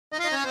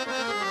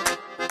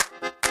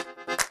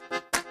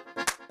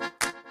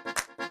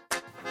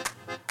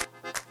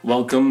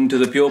Welcome to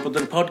the Pure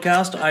Putter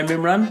podcast. I'm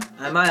Imran.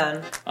 I'm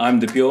Ayan. I'm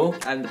the Pure.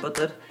 I'm the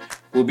Putter.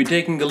 We'll be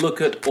taking a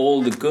look at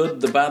all the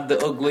good, the bad, the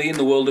ugly in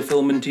the world of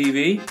film and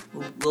TV.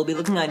 We'll be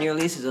looking at new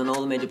releases on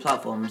all the major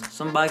platforms,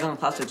 some bygone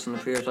classics from the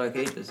prehistoric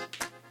ages.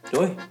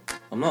 Joy,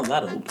 I'm not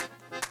that old.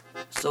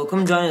 So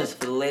come join us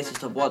for the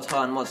latest of what's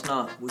hot and what's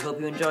not. We hope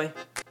you enjoy.